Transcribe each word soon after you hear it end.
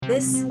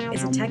This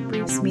is a Tech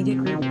Briefs Media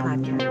Group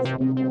podcast.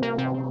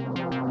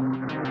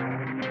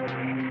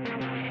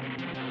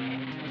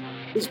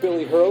 This is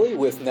Billy Hurley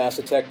with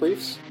NASA Tech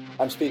Briefs.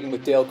 I'm speaking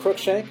with Dale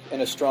Cruikshank,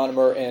 an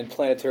astronomer and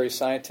planetary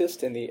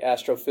scientist in the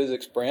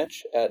Astrophysics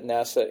Branch at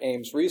NASA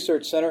Ames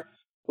Research Center,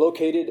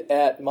 located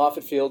at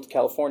Moffett Field,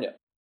 California.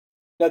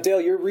 Now, Dale,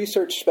 your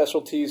research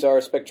specialties are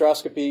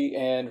spectroscopy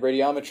and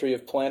radiometry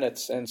of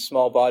planets and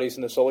small bodies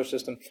in the solar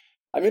system.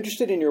 I'm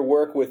interested in your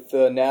work with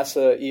the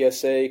NASA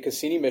ESA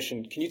Cassini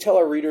mission. Can you tell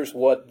our readers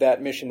what that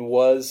mission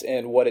was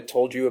and what it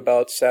told you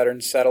about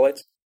Saturn's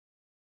satellites?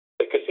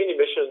 The Cassini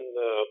mission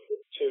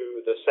to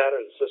the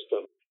Saturn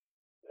system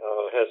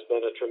has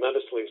been a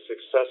tremendously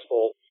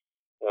successful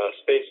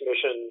space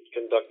mission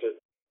conducted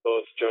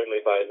both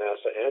jointly by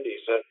NASA and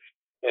ESA,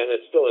 and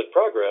it's still in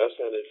progress,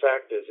 and in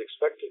fact is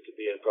expected to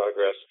be in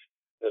progress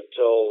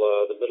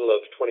until the middle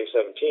of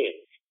 2017.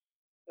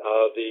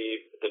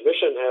 The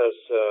mission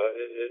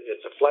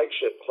it's a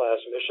flagship class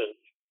mission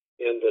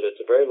in that it's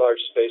a very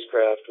large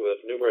spacecraft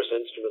with numerous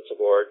instruments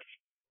aboard.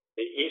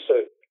 The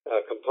ESA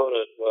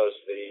component was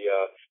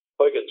the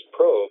Huygens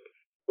probe,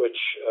 which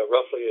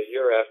roughly a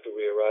year after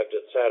we arrived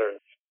at Saturn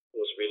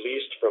was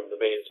released from the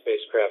main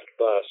spacecraft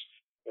bus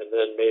and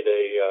then made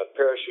a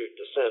parachute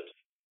descent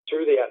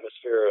through the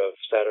atmosphere of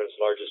Saturn's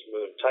largest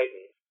moon,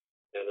 Titan,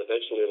 and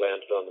eventually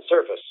landed on the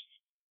surface.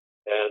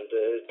 And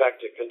in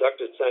fact, it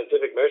conducted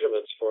scientific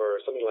measurements for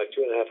something like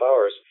 2.5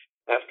 hours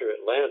after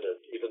it landed,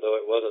 even though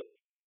it wasn't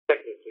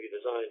technically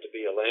designed to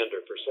be a lander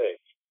per se.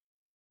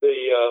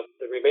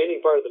 The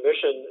remaining part of the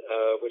mission,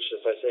 which,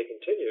 as I say,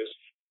 continues,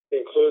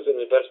 includes an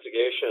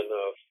investigation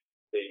of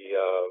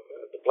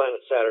the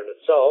planet Saturn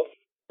itself,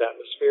 its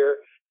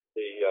atmosphere,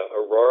 the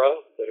aurora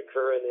that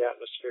occur in the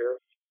atmosphere,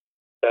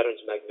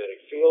 Saturn's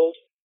magnetic field,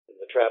 and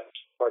the trapped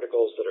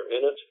particles that are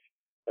in it,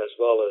 as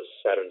well as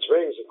Saturn's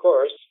rings, of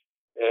course,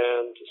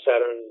 and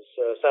Saturn's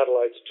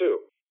satellites,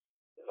 too.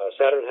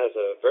 Saturn has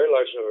a very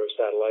large number of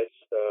satellites,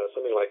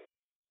 something like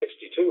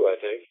 62, I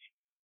think,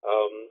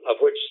 of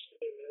which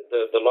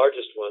the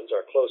largest ones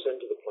are close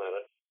into the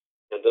planet,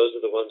 and those are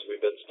the ones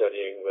we've been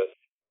studying with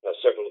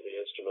several of the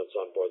instruments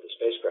on board the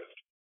spacecraft.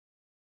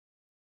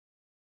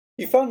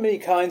 You found many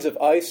kinds of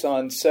ice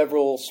on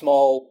several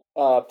small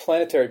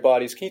planetary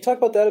bodies. Can you talk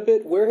about that a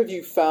bit? Where have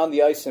you found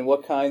the ice and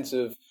what kinds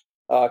of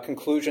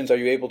conclusions are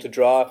you able to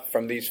draw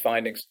from these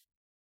findings?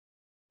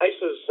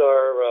 Ices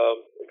are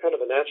kind of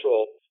a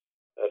natural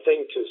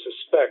thing to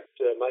suspect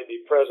might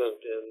be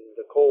present in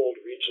the cold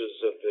reaches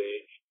of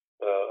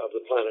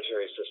the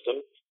planetary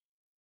system.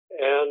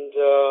 And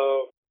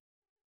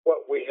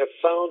what we have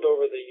found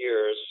over the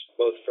years,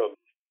 both from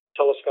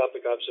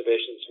telescopic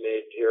observations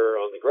made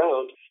here on the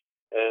ground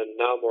and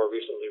now more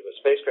recently with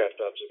spacecraft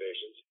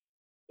observations,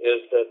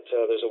 is that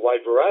there's a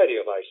wide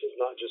variety of ices,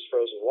 not just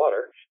frozen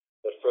water,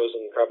 but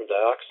frozen carbon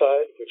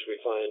dioxide, which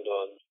we find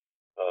on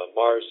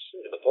Mars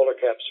in the polar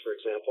caps, for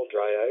example,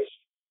 dry ice.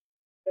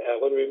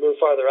 When we move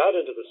farther out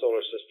into the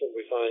solar system,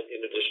 we find,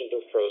 in addition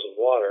to frozen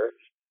water,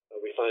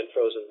 we find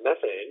frozen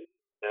methane,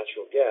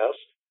 natural gas,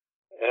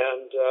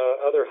 and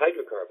other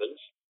hydrocarbons,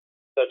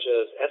 such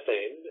as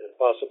ethane, and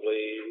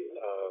possibly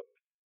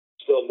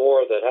still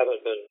more that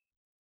haven't been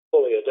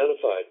fully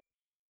identified.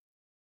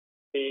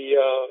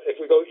 If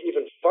we go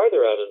even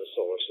farther out in the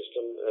solar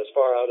system, as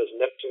far out as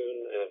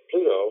Neptune and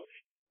Pluto,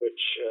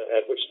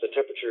 at which the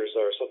temperatures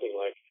are something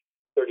like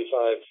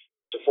 35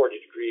 to 40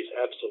 degrees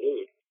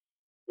absolute,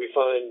 we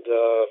find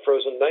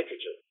frozen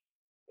nitrogen.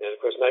 And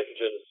of course,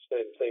 nitrogen is the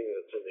same thing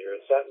that's in the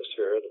Earth's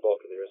atmosphere, the bulk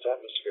of the Earth's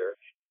atmosphere.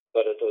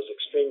 But at those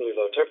extremely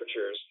low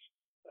temperatures,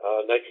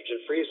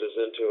 nitrogen freezes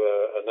into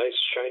a nice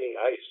shiny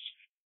ice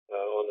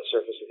on the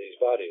surface of these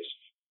bodies.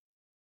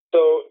 So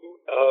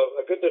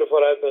a good bit of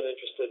what I've been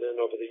interested in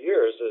over the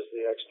years is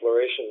the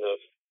exploration of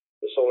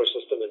the solar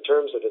system in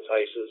terms of its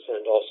ices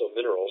and also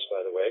minerals, by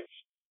the way,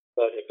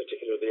 but in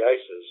particular the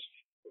ices.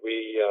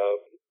 We,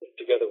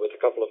 together with a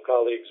couple of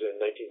colleagues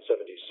in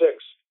 1976,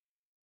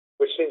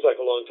 which seems like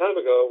a long time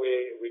ago,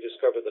 we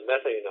discovered the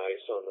methane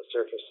ice on the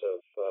surface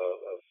of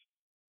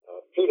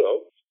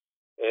Pluto,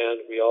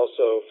 and we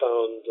also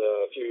found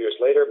a few years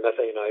later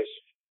methane ice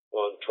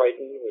on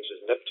Triton, which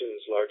is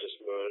Neptune's largest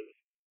moon.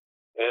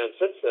 And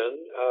since then,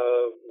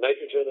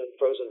 nitrogen and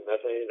frozen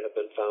methane have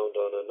been found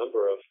on a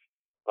number of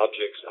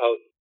objects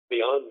out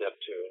beyond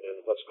Neptune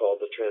in what's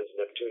called the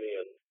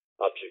trans-Neptunian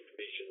object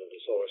region of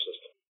the solar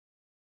system.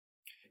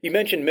 You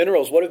mentioned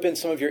minerals. What have been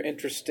some of your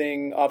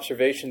interesting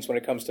observations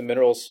when it comes to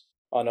minerals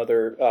on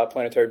other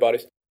planetary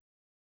bodies?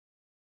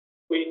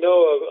 We know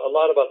a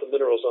lot about the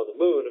minerals on the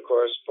moon, of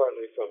course,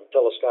 partly from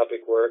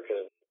telescopic work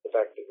and the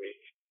fact that we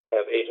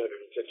have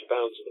 850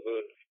 pounds of the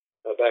moon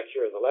back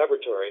here in the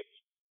laboratory.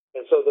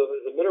 And so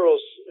the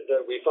minerals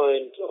that we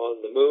find on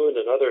the moon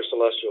and other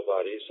celestial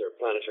bodies or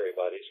planetary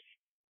bodies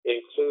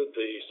include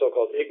the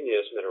so-called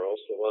igneous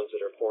minerals, the ones that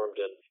are formed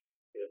in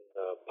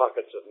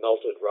pockets of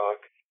melted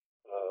rock,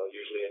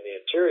 usually in the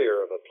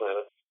interior of a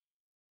planet.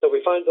 So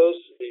we find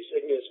these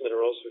igneous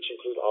minerals, which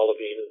include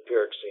olivine and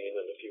pyroxene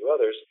and a few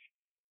others,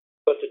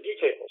 but the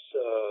details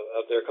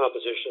of their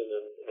composition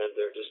and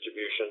their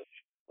distribution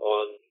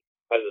on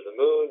either the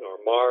Moon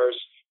or Mars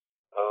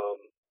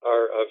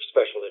are of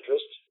special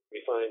interest. We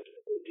find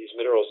these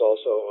minerals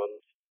also on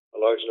a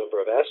large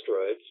number of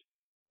asteroids,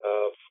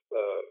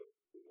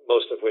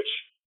 most of which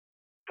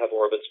have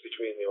orbits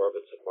between the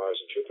orbits of Mars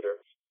and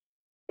Jupiter.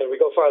 And we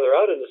go farther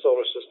out in the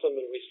solar system,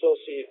 and we still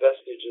see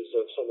vestiges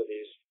of some of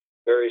these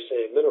very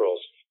same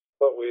minerals.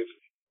 What we've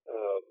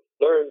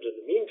learned in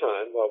the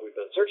meantime, while we've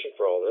been searching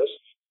for all this,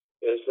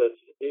 is that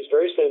these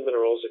very same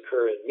minerals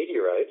occur in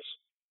meteorites,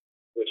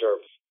 which are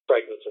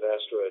fragments of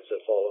asteroids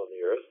that fall on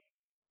the Earth,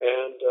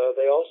 and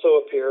they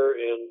also appear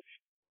in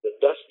the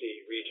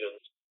dusty regions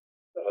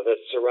that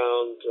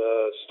surround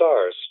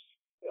stars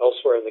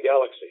elsewhere in the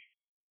galaxy.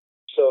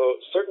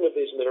 So certain of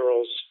these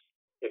minerals,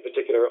 in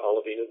particular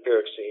olivine and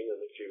pyroxene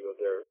and a few of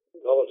their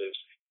relatives,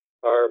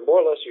 are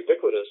more or less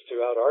ubiquitous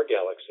throughout our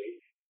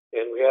galaxy,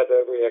 and we have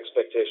every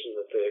expectation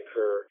that they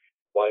occur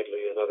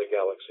widely in other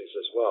galaxies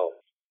as well.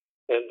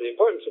 And the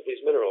importance of these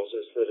minerals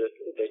is that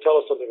they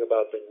tell us something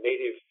about the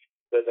native,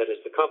 that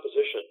is the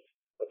composition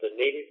of the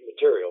native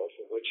material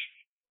from which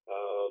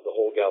the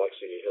whole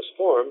galaxy has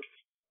formed,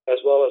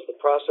 as well as the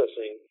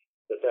processing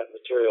that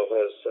material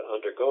has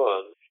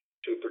undergone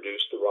to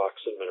produce the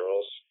rocks and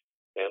minerals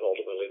and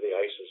ultimately the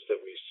ices that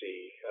we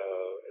see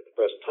at the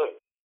present time.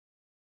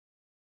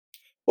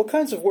 What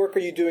kinds of work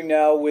are you doing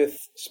now with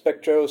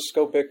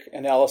spectroscopic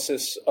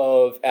analysis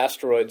of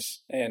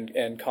asteroids and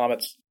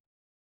comets?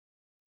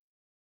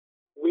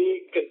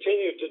 We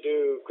continue to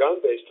do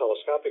ground-based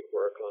telescopic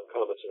work on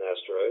comets and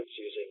asteroids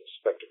using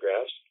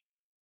spectrographs.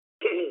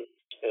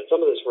 And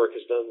some of this work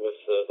is done with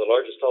the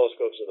largest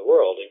telescopes in the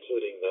world,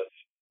 including the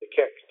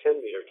Keck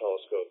 10-meter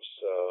telescopes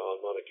on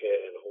Mauna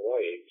Kea in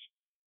Hawaii.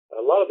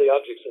 A lot of the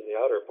objects in the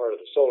outer part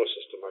of the solar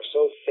system are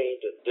so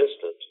faint and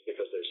distant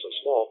because they're so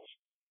small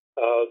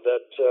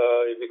that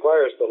it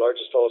requires the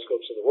largest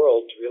telescopes in the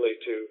world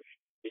to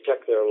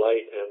detect their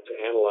light and to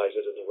analyze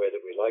it in the way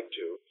that we like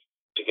to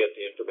get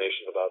the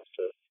information about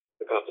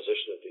the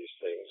composition of these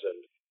things and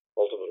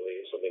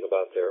ultimately something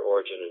about their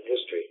origin and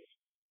history.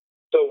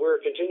 So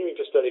we're continuing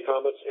to study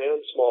comets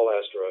and small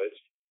asteroids.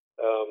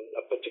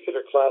 A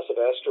particular class of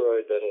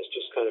asteroid that has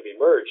just kind of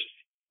emerged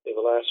in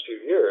the last few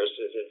years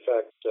is, in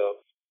fact,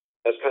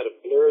 has kind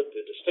of blurred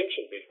the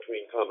distinction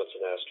between comets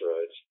and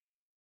asteroids.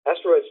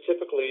 Asteroids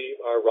typically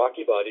are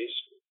rocky bodies,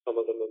 some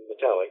of them are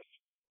metallic,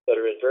 that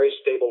are in very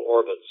stable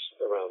orbits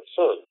around the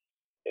Sun.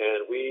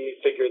 And we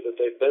figured that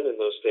they've been in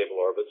those stable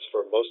orbits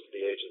for most of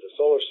the age of the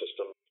solar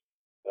system,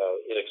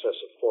 in excess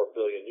of 4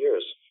 billion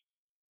years.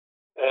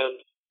 And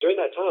during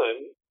that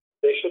time,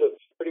 they should have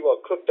pretty well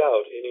cooked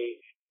out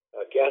any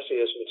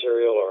gaseous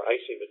material or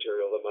icy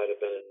material that might have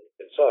been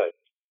inside.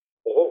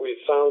 Well, what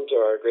we've found to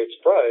our great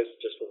surprise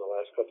just in the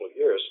last couple of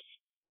years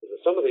is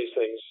that some of these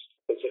things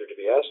considered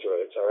to be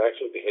asteroids are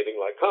actually behaving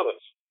like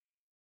comets.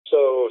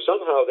 So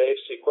somehow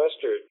they've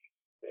sequestered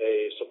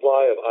a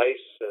supply of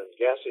ice and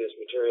gaseous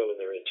material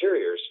in their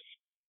interiors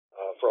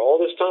for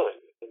all this time.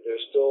 And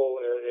there's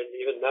still, and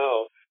even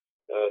now,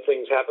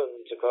 things happen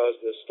to cause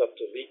this stuff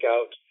to leak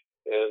out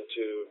and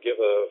to give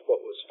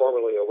what was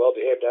formerly a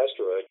well-behaved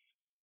asteroid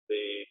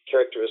the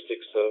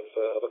characteristics of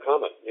a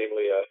comet,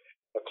 namely a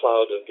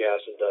cloud of gas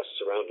and dust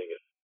surrounding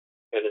it,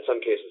 and in some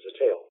cases a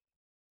tail.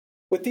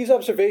 With these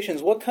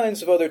observations, what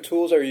kinds of other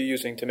tools are you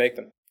using to make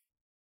them?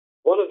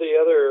 One of the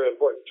other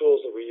important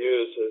tools that we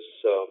use is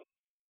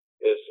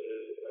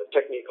a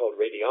technique called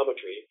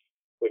radiometry,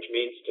 which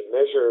means to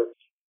measure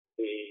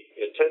the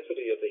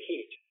intensity of the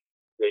heat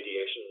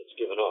radiation that's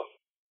given off.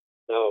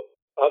 Now,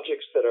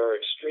 objects that are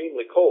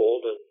extremely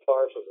cold and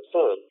far from the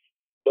sun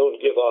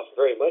don't give off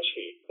very much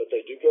heat, but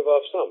they do give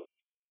off some.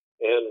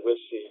 And with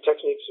the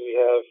techniques we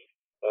have,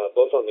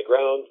 both on the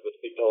ground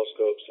with big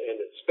telescopes and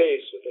in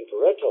space with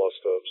infrared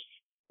telescopes,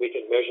 we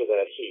can measure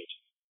that heat.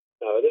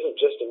 Now, it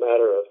isn't just a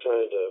matter of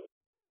trying to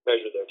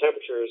measure their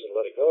temperatures and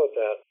let it go at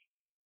that,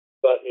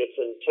 but it's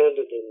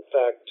intended, in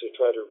fact, to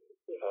try to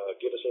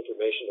give us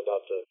information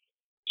about the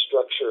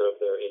structure of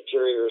their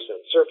interiors and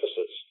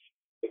surfaces,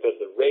 because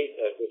the rate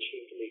at which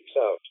heat leaks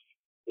out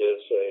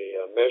is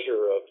a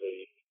measure of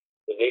the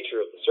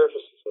nature of the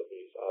surfaces of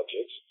these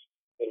objects,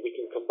 and we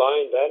can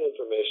combine that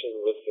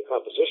information with the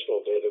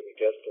compositional data we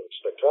get from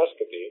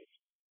spectroscopy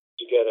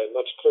to get a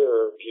much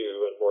clearer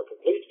view and more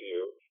complete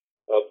view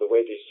of the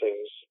way these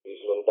things,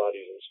 these little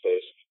bodies in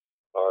space,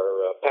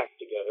 are packed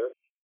together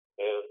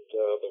and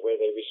the way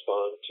they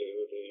respond to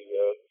the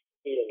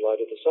heat and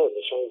light of the sun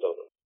that shines on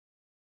them.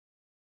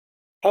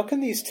 How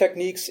can these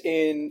techniques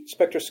in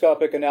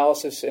spectroscopic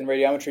analysis and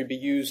radiometry be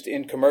used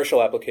in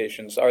commercial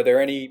applications? Are there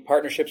any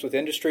partnerships with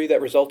industry that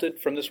resulted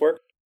from this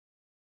work?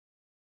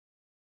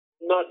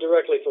 Not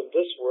directly from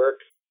this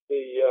work.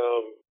 The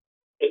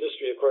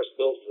industry, of course,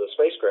 builds the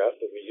spacecraft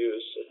that we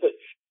use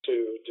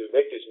to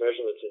make these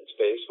measurements in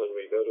space when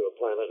we go to a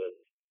planet and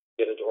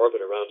get into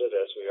orbit around it,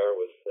 as we are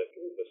with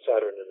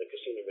Saturn and the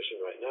Cassini mission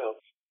right now,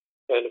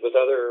 and with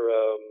other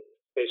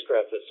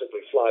spacecraft that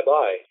simply fly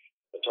by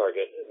the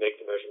target and make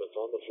the measurements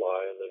on the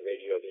fly and then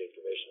radio the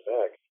information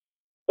back.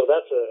 So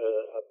that's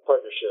a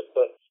partnership.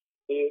 But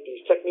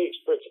these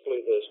techniques, principally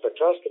the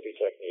spectroscopy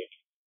technique,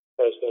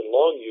 has been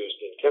long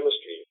used in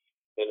chemistry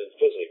and in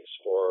physics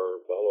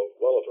for well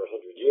over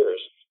 100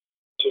 years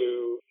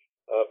to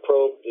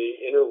probe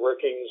the inner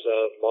workings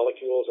of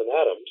molecules and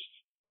atoms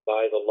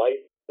by the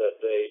light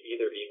that they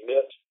either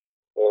emit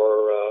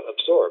or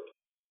absorb.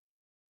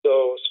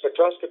 So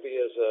spectroscopy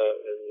is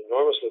an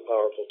enormously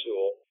powerful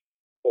tool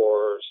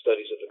for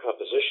studies of the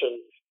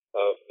composition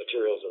of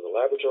materials in the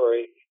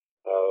laboratory,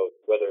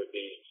 whether it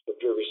be for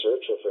pure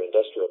research or for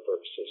industrial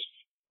purposes.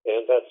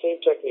 And that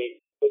same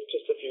technique, with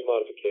just a few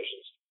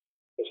modifications,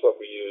 is what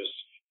we use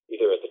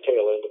either at the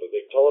tail end of a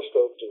big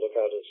telescope to look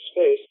out into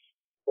space,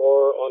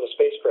 or on a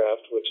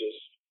spacecraft which is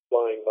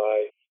flying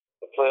by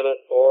a planet,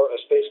 or a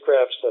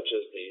spacecraft such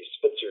as the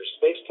Spitzer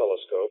Space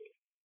Telescope,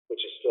 which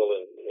is still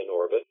in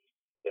orbit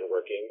and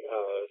working,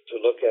 to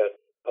look at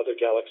other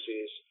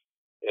galaxies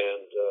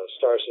and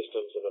star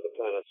systems and other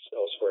planets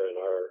elsewhere in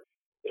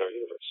our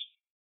universe.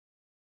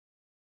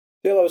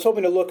 Dale, I was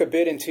hoping to look a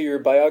bit into your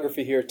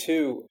biography here,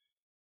 too.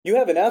 You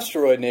have an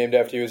asteroid named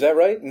after you, is that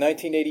right? In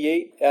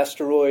 1988,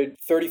 asteroid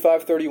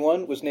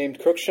 3531 was named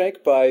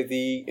Cruikshank by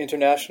the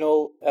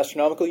International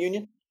Astronomical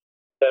Union?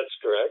 That's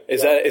correct.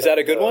 Is that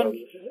a good one?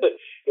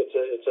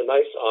 It's a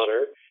nice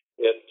honor.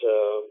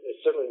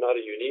 It's certainly not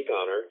a unique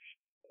honor.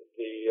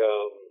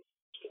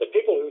 The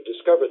people who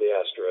discover the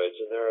asteroids,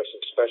 and there are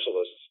some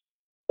specialists,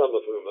 some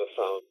of whom have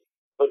found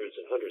hundreds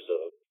and hundreds of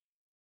them,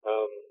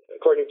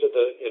 according to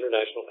the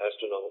International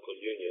Astronomical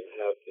Union,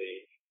 have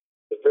the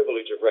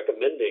privilege of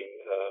recommending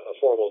a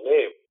formal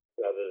name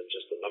rather than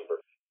just a number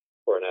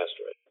for an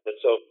asteroid. And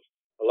so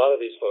a lot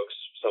of these folks,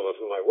 some of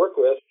whom I work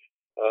with,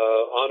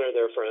 honor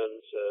their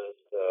friends and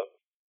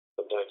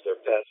sometimes their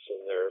pets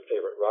and their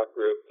favorite rock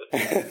group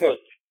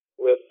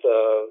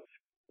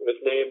with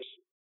names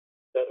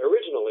that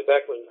originally,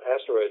 back when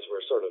asteroids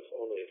were sort of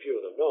only a few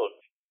of them known,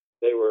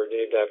 they were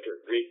named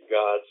after Greek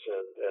gods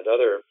and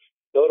other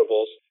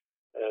notables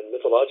and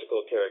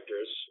mythological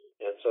characters.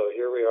 And so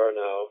here we are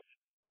now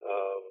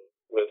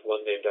with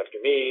one named after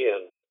me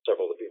and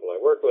several of the people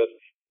I work with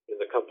in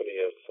the company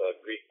of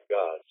Greek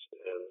gods.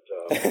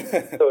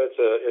 And so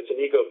it's an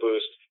ego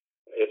boost.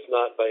 It's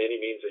not by any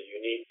means a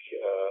unique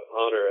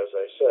honor, as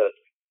I said.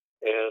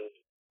 And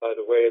by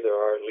the way, there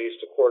are at least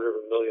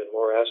 250,000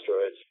 more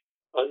asteroids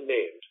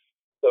unnamed.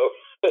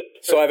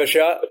 So I have a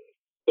shot?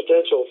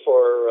 Potential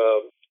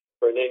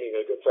for naming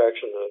a good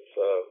fraction of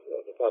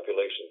the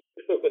population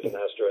with an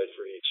asteroid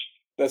for each.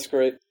 That's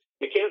great.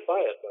 You can't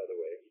buy it, by the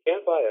way. You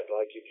can't buy it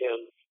like you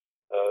can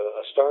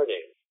a star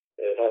name.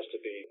 It has to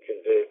be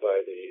conveyed by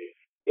the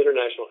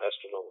International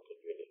Astronomical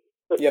Union.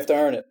 You have to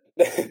earn it.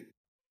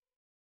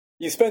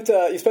 You spent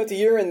a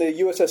year in the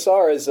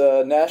USSR as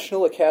a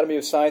National Academy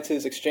of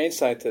Sciences exchange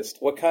scientist.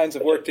 What kinds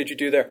of work did you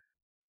do there?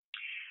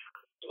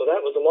 Well,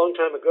 that was a long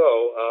time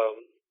ago.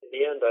 In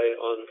the end,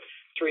 on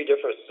 3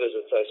 different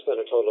visits, I spent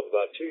a total of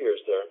about 2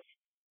 years there.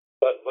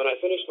 But when I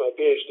finished my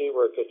PhD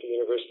work at the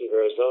University of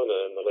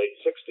Arizona in the late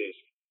 60s,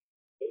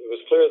 it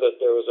was clear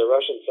that there was a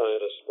Russian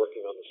scientist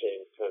working on the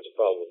same kinds of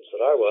problems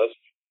that I was.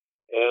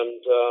 And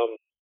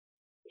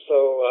so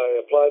I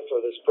applied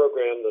for this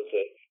program that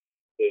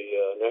the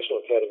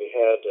National Academy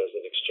had as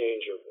an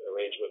exchange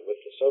arrangement with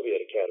the Soviet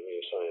Academy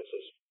of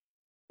Sciences,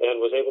 and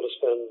was able to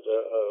spend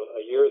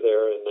a year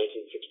there in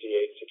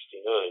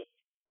 1968-69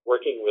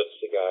 working with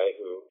the guy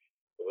who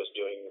was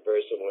doing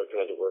very similar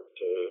kind of work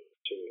to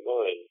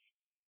mine.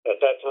 At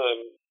that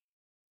time,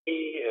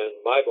 he and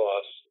my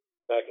boss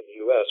back in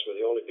the U.S. were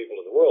the only people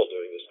in the world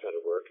doing this kind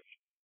of work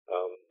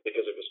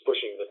because it was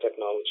pushing the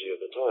technology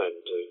of the time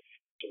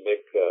to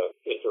make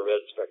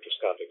infrared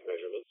spectroscopic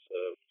measurements.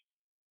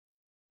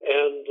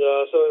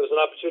 So it was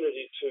an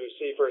opportunity to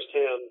see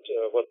firsthand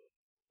what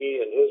he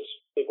and his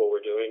people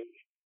were doing,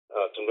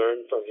 to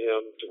learn from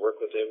him, to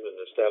work with him, and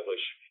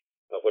establish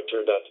what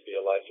turned out to be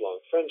a lifelong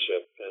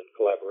friendship and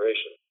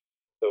collaboration.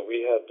 So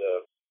we had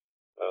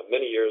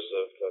many years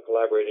of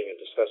collaborating and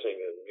discussing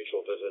and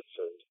mutual visits,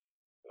 and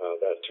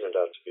that turned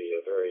out to be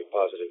a very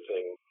positive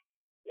thing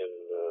in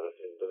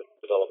the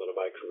development of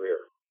my career.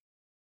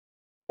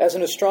 As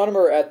an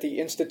astronomer at the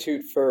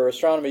Institute for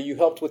Astronomy, you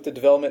helped with the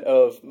development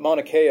of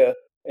Mauna Kea,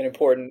 an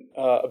important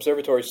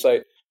observatory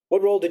site.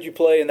 What role did you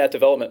play in that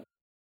development?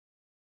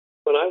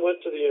 When I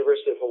went to the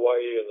University of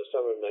Hawaii in the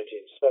summer of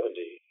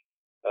 1970,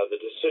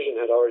 the decision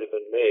had already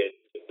been made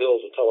to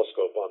build a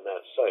telescope on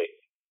that site,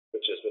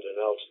 which is at an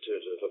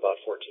altitude of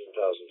about 14,000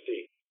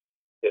 feet.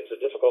 It's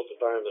a difficult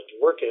environment to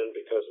work in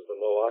because of the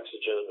low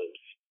oxygen and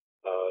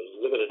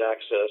limited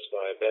access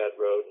by a bad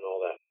road and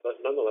all that.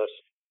 But nonetheless,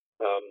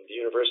 the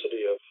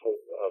University of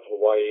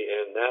Hawaii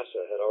and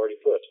NASA had already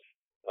put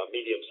a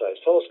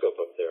medium-sized telescope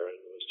up there, and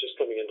it was just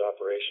coming into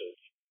operation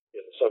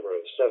in the summer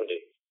of 70.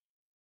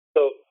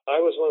 So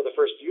I was one of the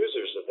first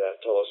users of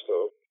that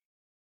telescope.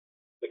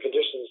 The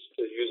conditions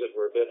to use it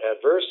were a bit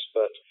adverse,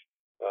 but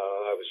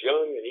I was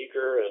young and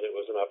eager, and it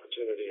was an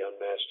opportunity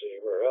unmatched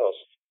anywhere else.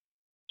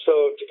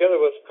 So together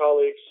with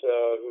colleagues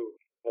who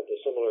had the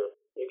similar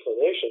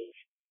inclination,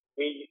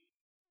 we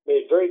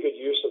made very good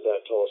use of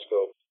that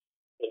telescope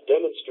and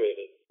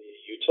demonstrated the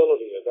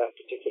utility of that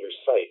particular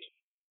site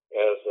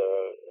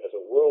as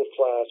a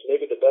world-class,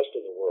 maybe the best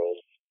in the world,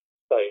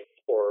 site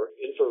for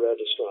infrared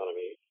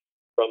astronomy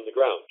from the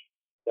ground.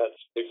 That's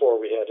before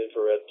we had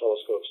infrared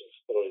telescopes and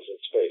facilities in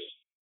space.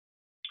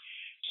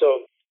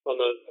 So on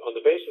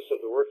the basis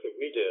of the work that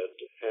we did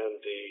and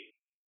the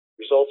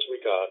results we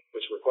got,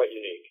 which were quite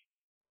unique,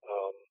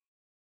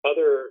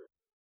 other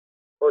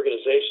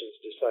organizations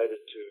decided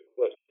to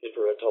put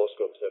infrared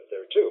telescopes up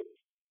there too.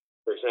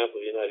 For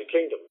example, the United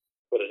Kingdom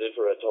put an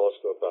infrared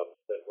telescope up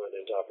that went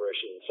into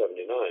operation in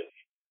 '79.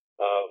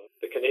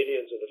 The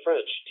Canadians and the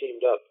French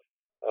teamed up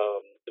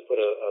to put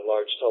a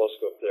large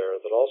telescope there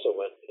that also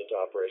went into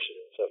operation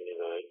in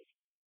 '79.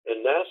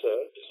 And NASA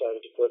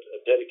decided to put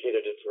a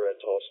dedicated infrared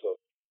telescope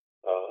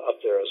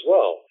up there as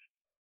well.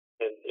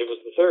 And it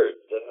was the third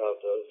of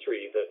the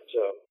three that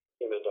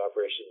came into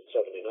operation in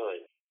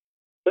 '79.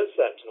 Since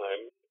that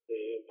time,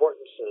 the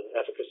importance and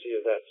efficacy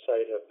of that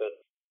site have been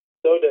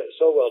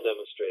so well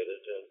demonstrated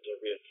and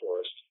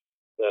reinforced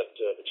that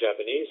the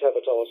Japanese have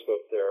a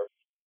telescope there.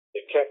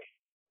 The Keck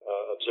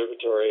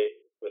Observatory,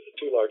 with the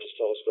two largest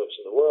telescopes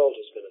in the world,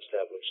 has been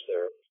established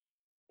there.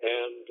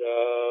 And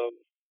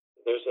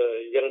there's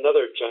yet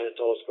another giant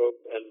telescope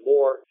and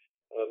more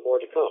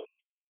to come.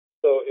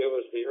 So it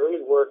was the early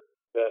work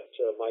that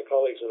my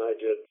colleagues and I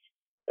did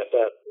at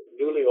that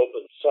newly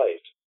opened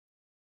site,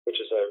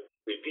 which, as I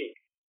repeat,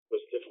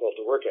 was difficult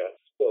to work at,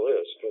 still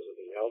is because of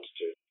the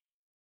altitude,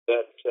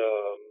 that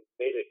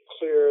made it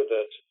clear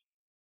that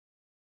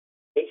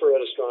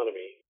infrared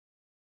astronomy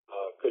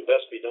could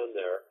best be done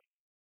there,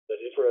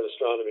 that infrared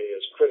astronomy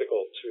is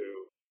critical to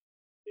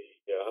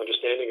the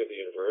understanding of the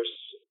universe,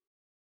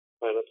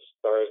 planets,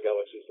 stars,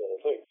 galaxies, the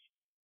whole thing,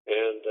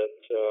 and that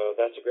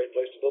that's a great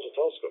place to build a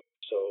telescope.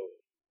 So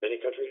many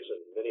countries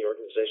and many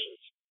organizations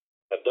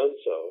have done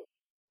so,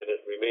 and it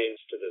remains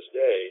to this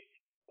day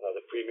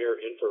the premier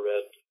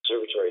infrared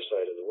observatory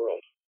site in the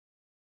world.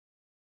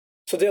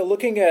 So, Dale,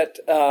 looking at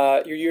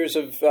your years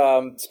of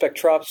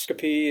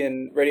spectroscopy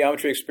and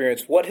radiometry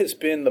experience, what has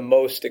been the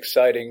most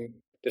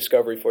exciting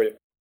discovery for you?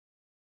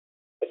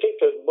 I think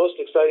the most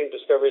exciting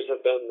discoveries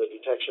have been the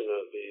detection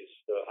of these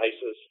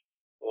ices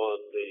on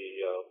the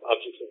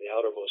objects in the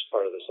outermost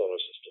part of the solar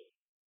system.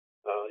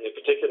 In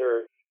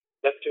particular,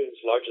 Neptune's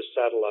largest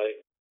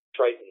satellite,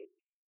 Triton,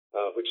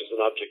 which is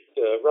an object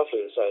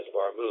roughly the size of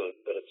our moon,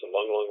 but it's a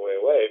long, long way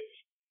away.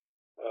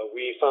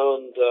 We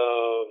found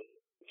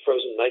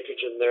frozen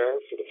nitrogen there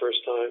for the first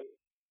time.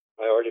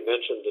 I already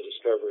mentioned the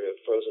discovery of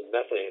frozen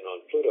methane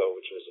on Pluto,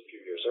 which was a few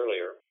years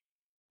earlier,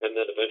 and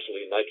then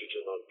eventually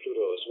nitrogen on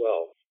Pluto as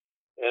well.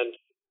 And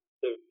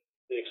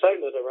the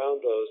excitement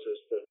around those is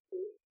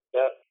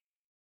that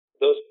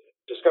those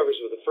discoveries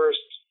were the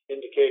first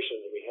indication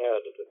that we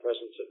had of the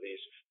presence of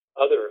these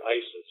other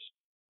ices,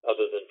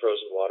 other than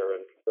frozen water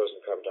and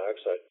frozen carbon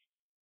dioxide,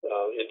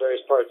 in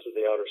various parts of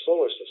the outer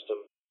solar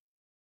system.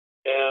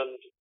 And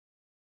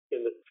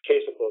in the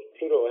case of both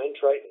Pluto and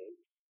Triton,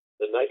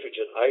 the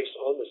nitrogen ice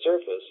on the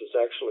surface is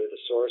actually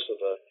the source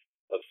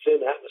of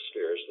thin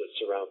atmospheres that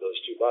surround those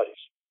two bodies.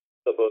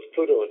 So both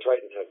Pluto and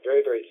Triton have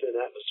very, very thin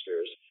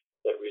atmospheres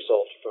that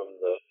result from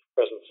the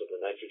presence of the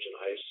nitrogen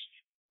ice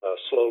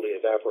slowly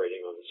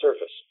evaporating on the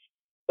surface.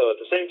 So at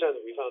the same time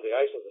that we found the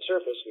ice on the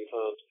surface, we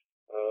found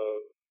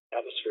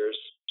atmospheres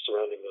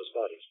surrounding those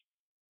bodies.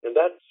 And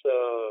that's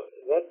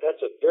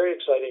a very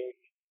exciting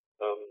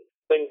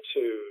thing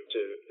to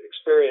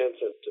experience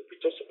and to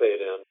participate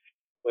in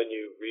when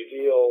you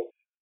reveal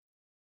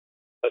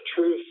a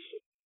truth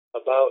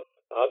about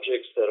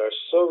objects that are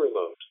so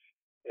remote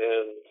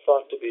and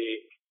thought to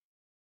be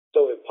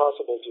so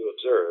impossible to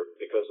observe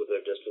because of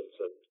their distance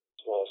and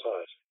small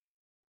size.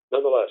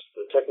 Nonetheless,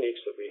 the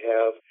techniques that we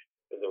have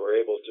and that we're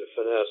able to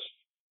finesse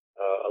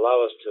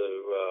allow us to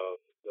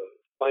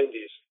find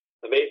these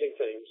amazing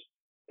things,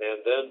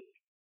 and then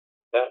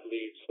that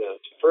leads them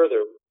to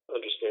further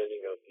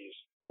understanding of these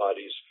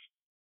bodies,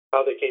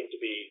 how they came to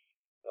be,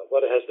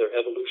 what has their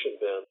evolution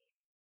been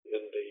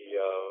in the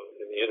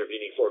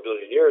intervening 4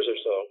 billion years or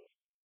so,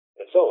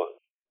 and so on.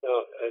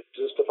 Now,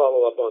 just to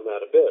follow up on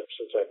that a bit,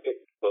 since I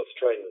picked both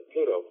Triton and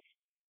Pluto,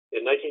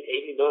 in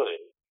 1989,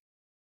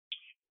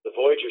 the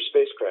Voyager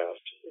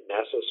spacecraft,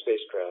 NASA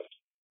spacecraft,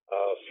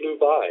 flew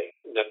by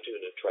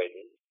Neptune and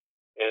Triton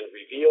and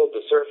revealed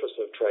the surface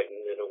of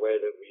Triton in a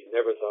way that we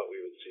never thought we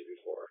would see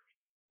before,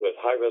 with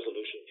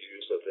high-resolution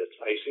views of its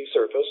icy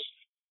surface,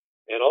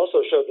 and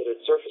also showed that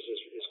its surface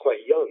is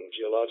quite young,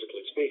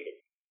 geologically speaking,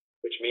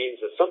 which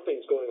means that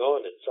something's going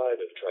on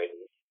inside of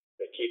Triton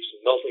that keeps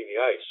melting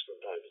the ice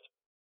from time to time.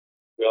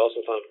 We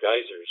also found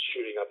geysers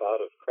shooting up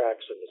out of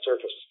cracks in the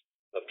surface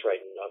of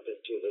Triton up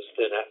into this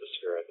thin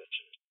atmosphere I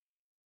mentioned.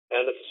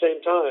 And at the same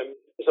time,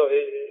 so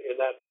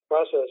in that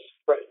process,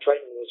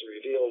 Triton was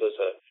revealed as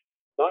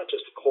not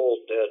just a cold,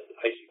 dead,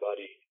 icy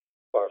body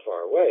far,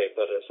 far away,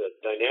 but as a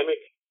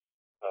dynamic,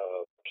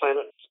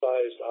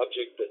 planet-sized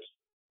object that's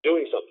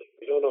doing something.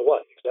 We don't know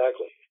what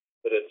exactly,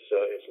 but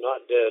it's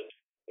not dead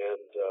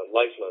and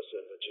lifeless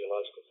in the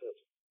geological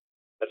sense.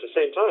 At the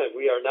same time,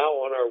 we are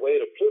now on our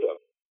way to Pluto.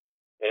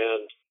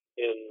 And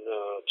in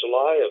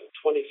July of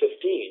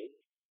 2015,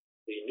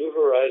 the New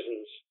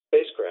Horizons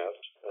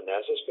spacecraft, a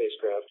NASA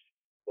spacecraft,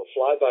 will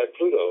fly by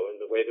Pluto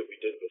in the way that we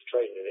did with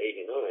Triton in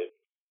 '89.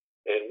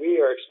 And we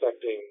are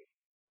expecting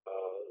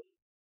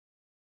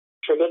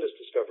tremendous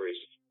discoveries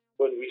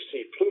when we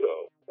see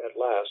Pluto at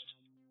last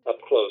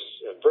up close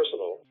and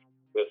personal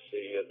with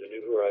the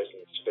New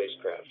Horizons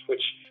spacecraft,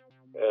 which,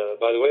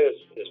 by the way,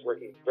 is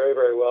working very,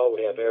 very well.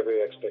 We have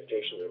every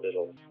expectation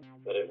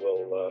that it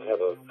will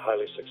have a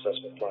highly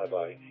successful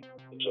flyby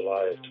in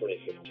July of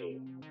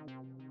 2015.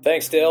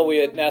 Thanks, Dale.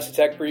 We at NASA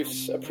Tech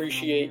Briefs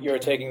appreciate your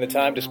taking the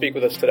time to speak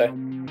with us today.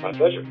 My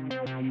pleasure.